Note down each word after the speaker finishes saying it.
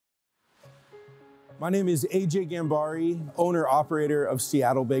My name is AJ Gambari, owner-operator of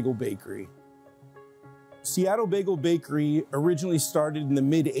Seattle Bagel Bakery. Seattle Bagel Bakery originally started in the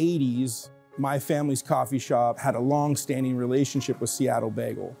mid-'80s. My family's coffee shop had a long-standing relationship with Seattle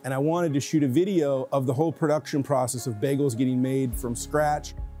Bagel, and I wanted to shoot a video of the whole production process of bagels getting made from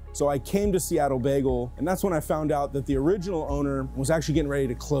scratch. So I came to Seattle Bagel, and that's when I found out that the original owner was actually getting ready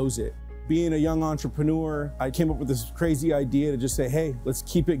to close it. Being a young entrepreneur, I came up with this crazy idea to just say, hey, let's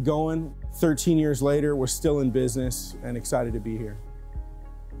keep it going. 13 years later, we're still in business and excited to be here.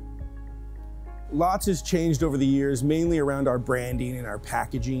 Lots has changed over the years, mainly around our branding and our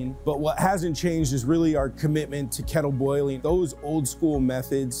packaging. But what hasn't changed is really our commitment to kettle boiling. Those old school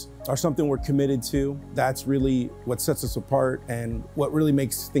methods are something we're committed to. That's really what sets us apart and what really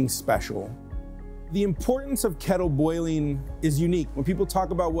makes things special. The importance of kettle boiling is unique. When people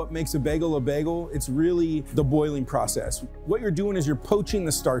talk about what makes a bagel, it's really the boiling process. What you're doing is you're poaching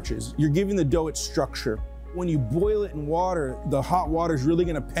the starches. You're giving the dough its structure. When you boil it in water, the hot water is really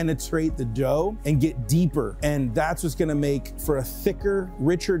gonna penetrate the dough and get deeper. And that's what's gonna make for a thicker,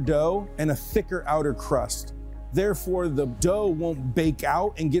 richer dough and a thicker outer crust. Therefore, the dough won't bake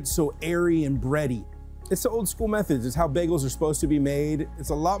out and get so airy and bready. It's the old school methods. It's how bagels are supposed to be made. It's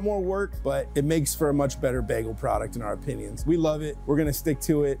a lot more work, but it makes for a much better bagel product in our opinions. We love it. We're gonna stick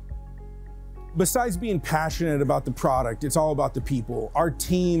to it. Besides being passionate about the product, it's all about the people. Our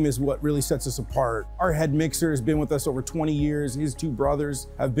team is what really sets us apart. Our head mixer has been with us over 20 years. His two brothers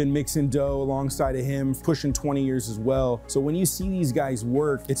have been mixing dough alongside of him, pushing 20 years as well. So when you see these guys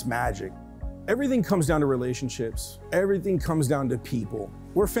work, it's magic. Everything comes down to relationships. Everything comes down to people.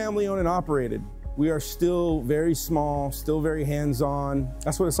 We're family owned and operated. We are still very small, still very hands-on.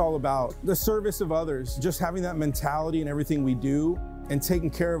 That's what it's all about. The service of others, just having that mentality in everything we do and taking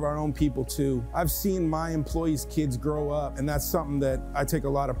care of our own people too. I've seen my employees' kids grow up, and that's something that I take a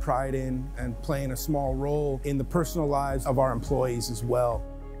lot of pride in, and playing a small role in the personal lives of our employees as well.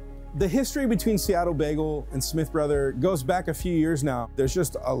 The history between Seattle Bagel and Smith Brother goes back a few years now. There's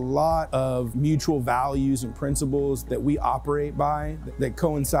just a lot of mutual values and principles that we operate by that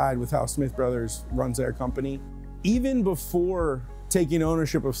coincide with how Smith Brothers runs their company. Even before taking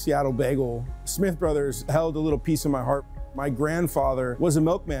ownership of Seattle Bagel, Smith Brothers held a little piece of my heart. My grandfather was a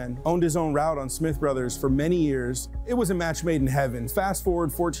milkman, owned his own route on Smith Brothers for many years. It was a match made in heaven. Fast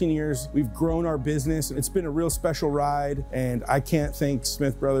forward 14 years, we've grown our business. It's been a real special ride, and I can't thank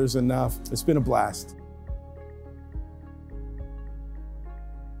Smith Brothers enough. It's been a blast.